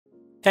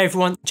Hey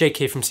everyone, Jake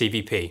here from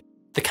CVP.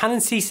 The Canon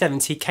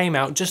C70 came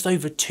out just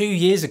over 2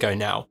 years ago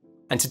now,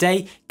 and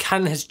today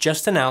Canon has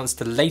just announced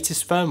the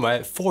latest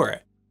firmware for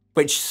it,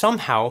 which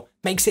somehow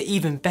makes it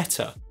even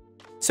better.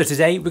 So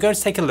today we're going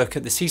to take a look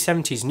at the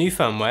C70's new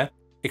firmware,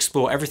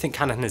 explore everything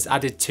Canon has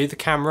added to the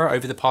camera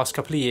over the past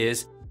couple of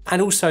years,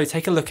 and also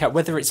take a look at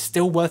whether it's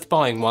still worth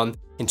buying one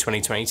in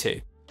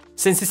 2022.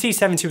 Since the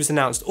C70 was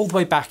announced all the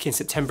way back in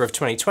September of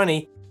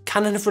 2020,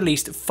 Canon have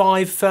released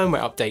 5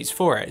 firmware updates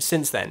for it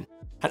since then.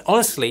 And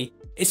honestly,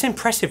 it's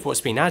impressive what's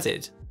been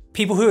added.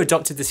 People who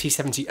adopted the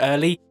C70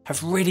 early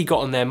have really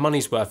gotten their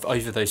money's worth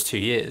over those 2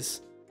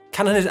 years.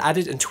 Canon has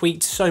added and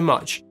tweaked so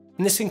much,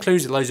 and this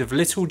includes loads of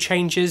little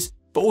changes,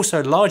 but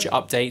also larger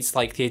updates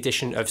like the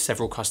addition of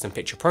several custom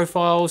picture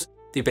profiles,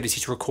 the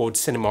ability to record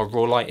cinema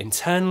raw light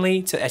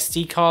internally to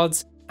SD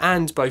cards,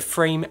 and both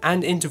frame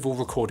and interval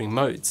recording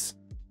modes.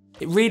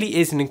 It really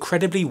is an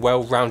incredibly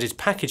well-rounded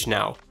package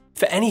now,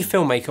 for any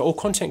filmmaker or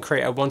content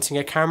creator wanting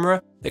a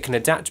camera that can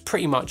adapt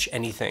pretty much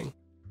anything.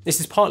 This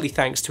is partly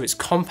thanks to its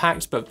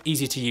compact but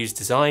easy to use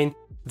design,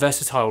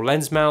 versatile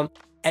lens mount,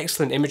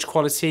 excellent image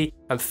quality,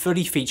 and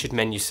fully featured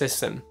menu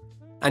system.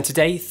 And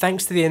today,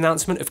 thanks to the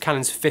announcement of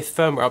Canon's 5th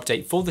firmware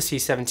update for the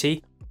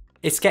C70,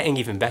 it's getting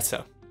even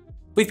better.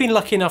 We've been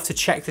lucky enough to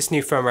check this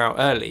new firmware out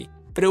early,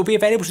 but it will be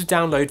available to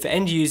download for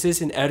end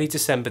users in early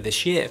December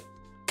this year.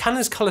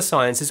 Canon's colour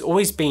science has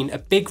always been a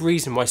big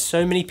reason why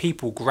so many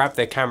people grab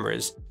their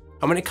cameras,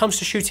 and when it comes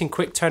to shooting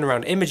quick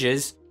turnaround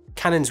images,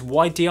 Canon's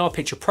wide DR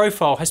picture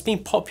profile has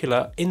been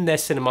popular in their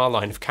cinema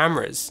line of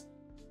cameras.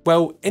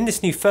 Well, in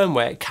this new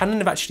firmware, Canon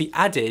have actually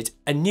added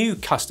a new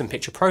custom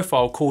picture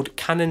profile called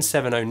Canon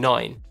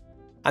 709,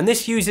 and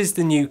this uses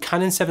the new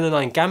Canon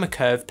 709 gamma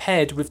curve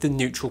paired with the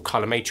neutral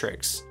colour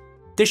matrix.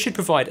 This should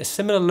provide a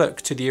similar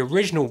look to the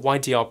original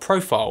YDR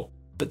profile,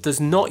 but does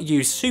not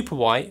use super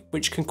white,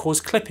 which can cause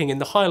clipping in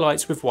the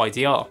highlights with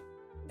YDR.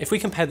 If we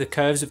compare the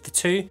curves of the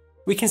two,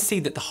 we can see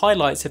that the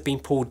highlights have been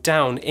pulled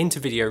down into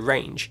video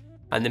range,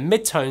 and the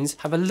midtones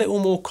have a little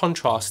more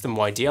contrast than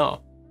YDR.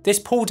 This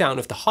pull down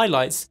of the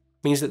highlights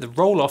means that the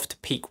roll off to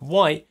peak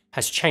white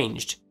has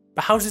changed,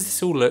 but how does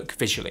this all look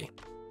visually?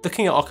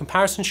 Looking at our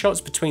comparison shots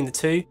between the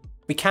two,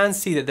 we can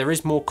see that there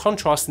is more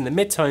contrast in the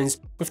midtones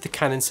with the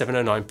Canon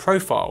 709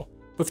 profile,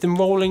 with them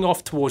rolling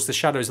off towards the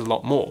shadows a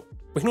lot more.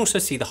 We can also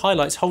see the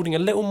highlights holding a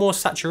little more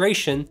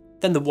saturation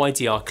than the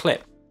YDR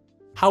clip.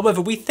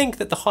 However, we think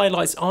that the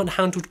highlights aren't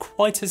handled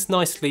quite as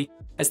nicely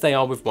as they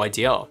are with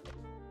YDR.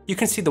 You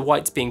can see the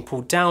whites being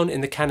pulled down in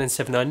the Canon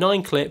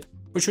 709 clip,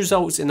 which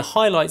results in the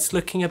highlights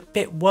looking a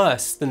bit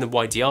worse than the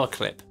YDR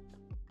clip.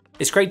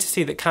 It's great to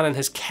see that Canon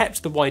has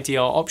kept the YDR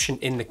option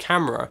in the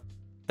camera,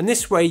 and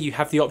this way you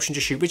have the option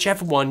to shoot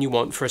whichever one you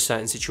want for a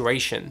certain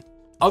situation.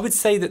 I would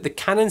say that the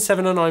Canon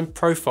 709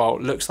 profile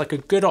looks like a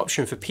good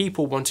option for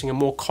people wanting a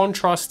more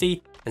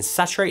contrasty and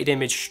saturated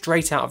image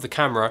straight out of the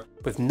camera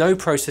with no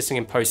processing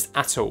in post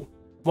at all.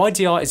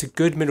 YDR is a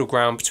good middle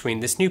ground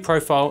between this new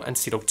profile and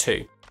C-Log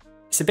 2.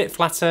 It's a bit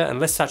flatter and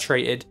less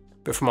saturated,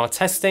 but from our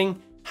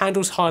testing,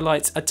 handles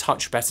highlights a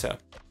touch better.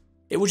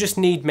 It will just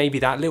need maybe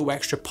that little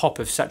extra pop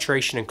of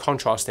saturation and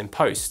contrast in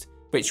post,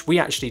 which we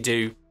actually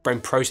do when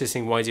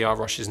processing YDR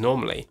rushes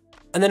normally.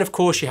 And then of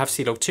course you have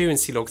C-Log 2 and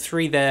C-Log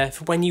 3 there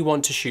for when you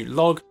want to shoot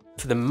log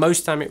for the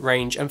most dynamic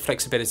range and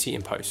flexibility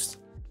in post.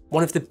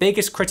 One of the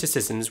biggest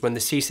criticisms when the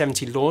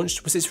C70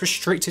 launched was its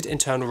restricted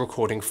internal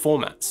recording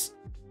formats.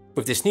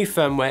 With this new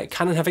firmware,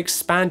 Canon have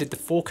expanded the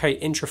 4K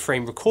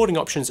intra-frame recording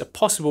options are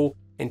possible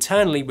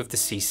internally with the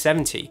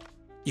C70.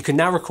 You can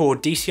now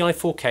record DCI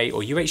 4K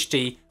or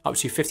UHD up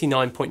to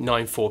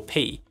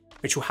 59.94p,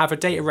 which will have a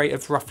data rate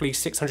of roughly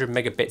 600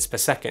 megabits per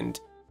second,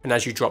 and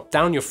as you drop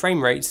down your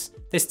frame rates,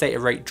 this data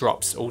rate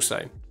drops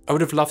also. I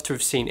would have loved to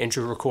have seen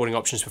intra recording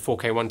options for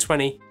 4K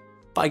 120,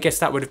 but I guess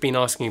that would have been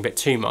asking a bit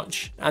too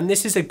much, and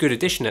this is a good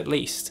addition at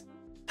least.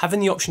 Having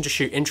the option to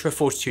shoot intra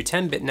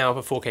 4210-bit now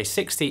for 4K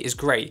 60 is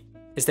great,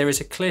 as there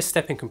is a clear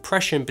step in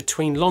compression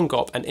between long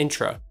op and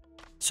intra.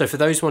 So for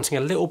those wanting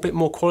a little bit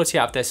more quality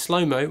out of their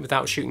slow-mo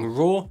without shooting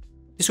raw,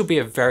 this will be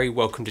a very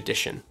welcomed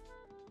addition.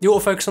 The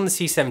autofocus on the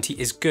C70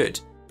 is good,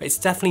 but it's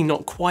definitely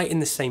not quite in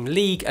the same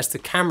league as the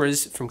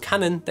cameras from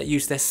Canon that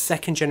use their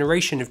second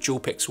generation of dual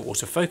pixel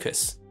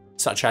autofocus,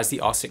 such as the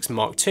R6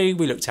 Mark II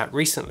we looked at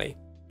recently.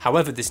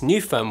 However, this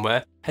new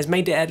firmware has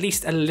made it at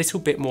least a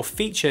little bit more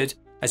featured,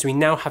 as we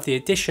now have the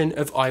addition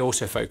of eye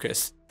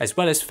autofocus, as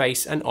well as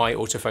face and eye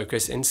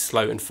autofocus in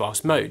slow and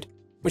fast mode,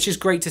 which is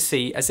great to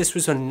see as this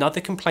was another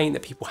complaint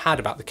that people had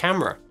about the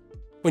camera.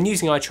 When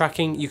using eye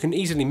tracking, you can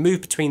easily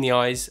move between the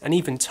eyes and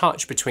even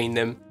touch between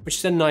them, which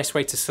is a nice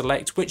way to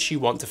select which you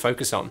want to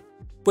focus on.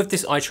 With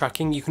this eye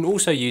tracking, you can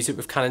also use it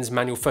with Canon's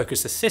manual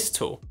focus assist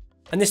tool,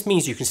 and this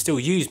means you can still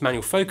use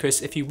manual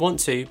focus if you want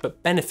to,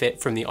 but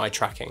benefit from the eye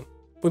tracking.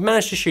 We've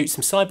managed to shoot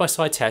some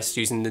side-by-side tests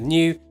using the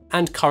new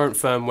and current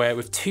firmware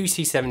with 2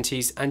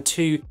 C70s and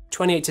 2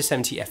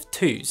 28-70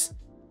 f2s,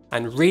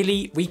 and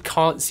really we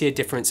can't see a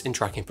difference in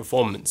tracking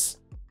performance.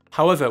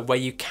 However, where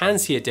you can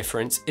see a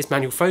difference is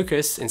manual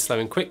focus in slow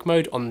and quick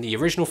mode on the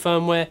original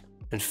firmware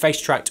and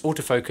face tracked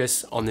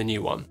autofocus on the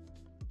new one.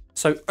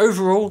 So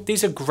overall,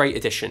 these are great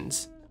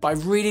additions, but I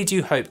really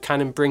do hope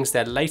Canon brings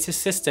their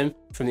latest system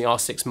from the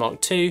R6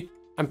 Mark II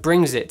and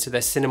brings it to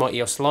their Cinema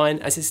EOS line,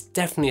 as it's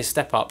definitely a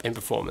step up in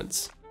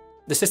performance.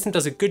 The system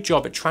does a good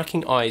job at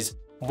tracking eyes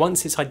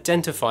once it's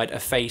identified a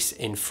face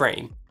in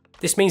frame.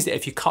 This means that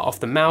if you cut off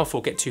the mouth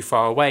or get too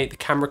far away, the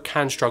camera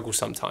can struggle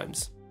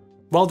sometimes.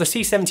 While the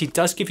C70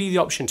 does give you the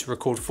option to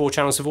record 4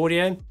 channels of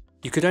audio,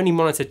 you could only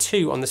monitor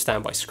 2 on the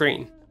standby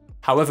screen.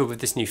 However, with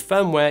this new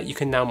firmware, you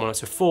can now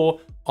monitor 4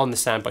 on the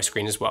standby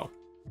screen as well.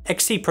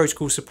 XC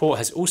protocol support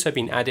has also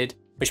been added,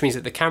 which means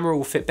that the camera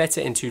will fit better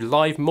into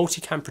live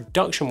multicam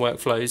production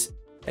workflows,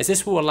 as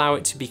this will allow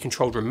it to be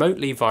controlled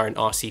remotely via an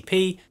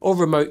RCP or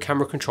remote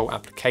camera control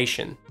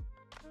application.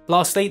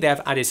 Lastly, they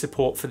have added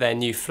support for their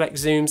new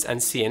flex zooms and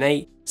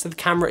CN8, so the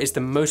camera is the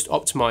most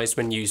optimized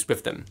when used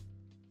with them.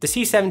 The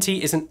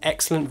C70 is an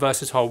excellent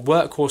versatile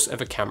workhorse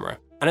of a camera,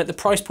 and at the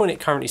price point it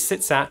currently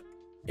sits at,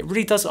 it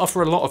really does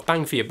offer a lot of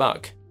bang for your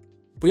buck.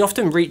 We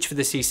often reach for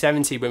the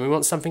C70 when we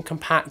want something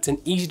compact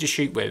and easy to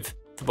shoot with,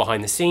 for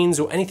behind the scenes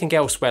or anything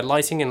else where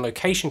lighting and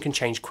location can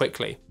change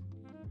quickly.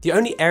 The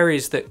only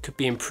areas that could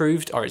be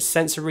improved are its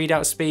sensor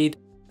readout speed,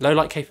 low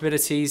light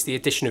capabilities, the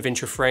addition of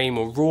intra-frame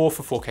or RAW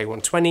for 4K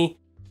 120,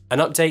 an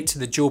update to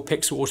the dual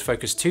pixel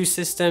autofocus 2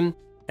 system,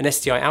 an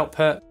SDI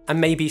output, and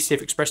maybe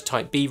CF Express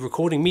Type B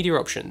recording media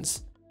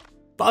options.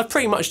 But I've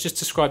pretty much just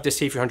described the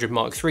C300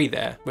 Mark III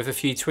there with a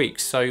few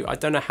tweaks, so I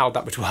don't know how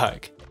that would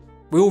work.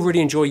 We all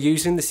really enjoy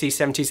using the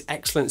C70's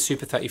excellent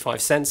Super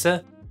 35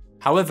 sensor.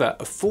 However,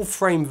 a full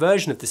frame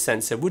version of the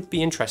sensor would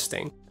be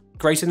interesting.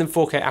 Greater than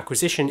 4K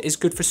acquisition is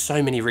good for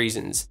so many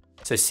reasons,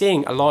 so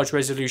seeing a large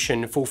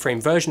resolution full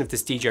frame version of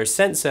this DJI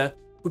sensor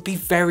would be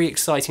very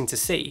exciting to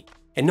see,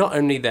 in not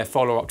only their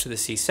follow-up to the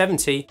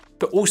C70,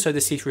 but also the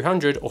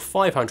C300 or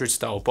 500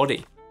 style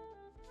body.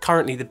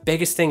 Currently, the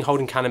biggest thing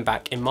holding Canon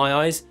back in my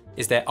eyes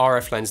is their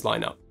RF lens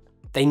lineup.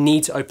 They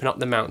need to open up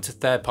the mount to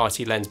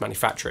third-party lens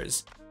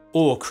manufacturers,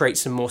 or create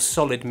some more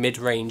solid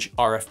mid-range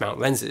RF mount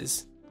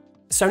lenses.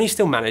 Sony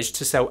still managed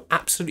to sell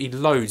absolutely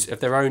loads of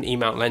their own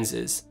E-mount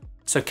lenses,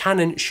 so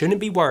Canon shouldn't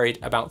be worried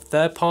about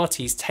third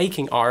parties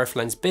taking RF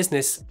lens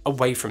business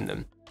away from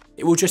them.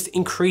 It will just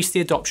increase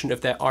the adoption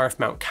of their RF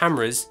mount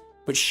cameras,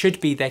 which should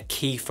be their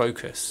key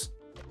focus.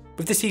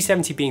 With the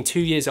C70 being 2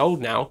 years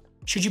old now,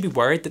 should you be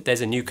worried that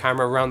there's a new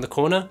camera around the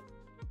corner?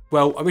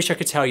 Well, I wish I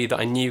could tell you that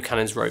I knew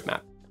Canon's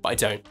roadmap, but I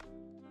don't.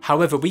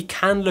 However, we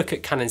can look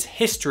at Canon's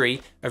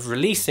history of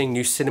releasing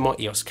new Cinema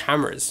EOS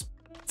cameras.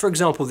 For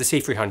example, the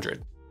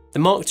C300. The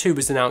Mark II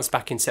was announced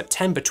back in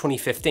September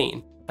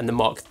 2015, and the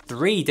Mark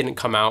III didn't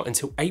come out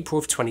until April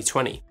of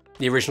 2020.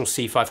 The original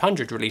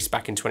C500 released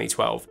back in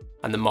 2012,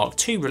 and the Mark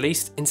II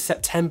released in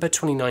September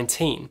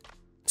 2019.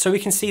 So we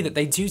can see that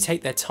they do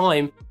take their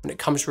time when it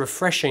comes to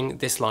refreshing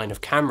this line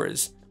of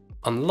cameras,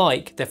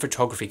 unlike their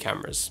photography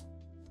cameras.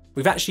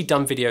 We've actually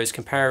done videos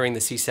comparing the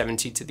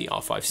C70 to the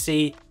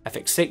R5C,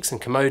 FX6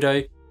 and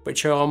Komodo,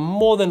 which are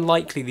more than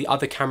likely the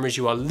other cameras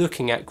you are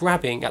looking at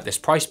grabbing at this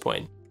price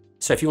point.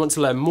 So if you want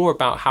to learn more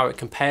about how it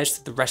compares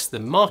to the rest of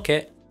the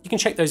market, you can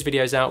check those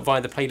videos out via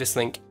the playlist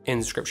link in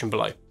the description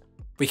below.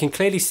 We can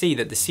clearly see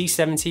that the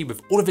C70,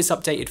 with all of its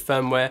updated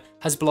firmware,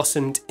 has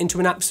blossomed into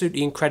an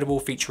absolutely incredible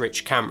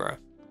feature-rich camera.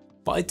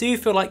 But I do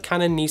feel like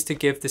Canon needs to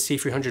give the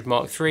C300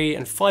 Mark III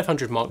and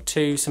 500 Mark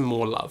II some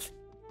more love.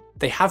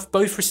 They have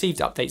both received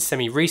updates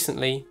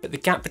semi-recently, but the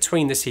gap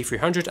between the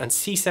C300 and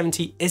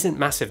C70 isn't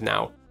massive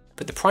now,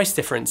 but the price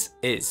difference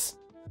is.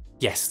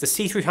 Yes, the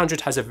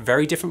C300 has a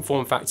very different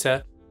form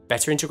factor,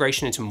 better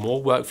integration into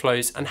more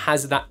workflows, and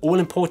has that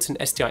all-important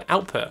SDI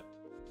output,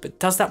 but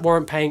does that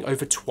warrant paying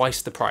over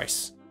twice the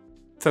price?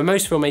 For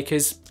most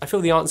filmmakers, I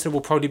feel the answer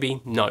will probably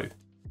be no.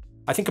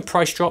 I think a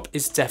price drop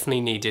is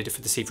definitely needed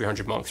for the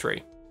C300 Mark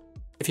III.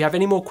 If you have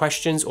any more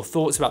questions or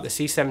thoughts about the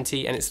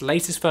C70 and its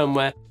latest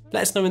firmware,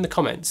 let us know in the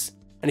comments.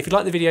 And if you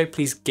like the video,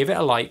 please give it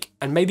a like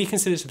and maybe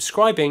consider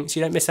subscribing so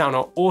you don't miss out on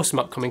our awesome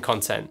upcoming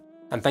content.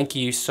 And thank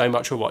you so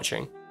much for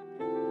watching.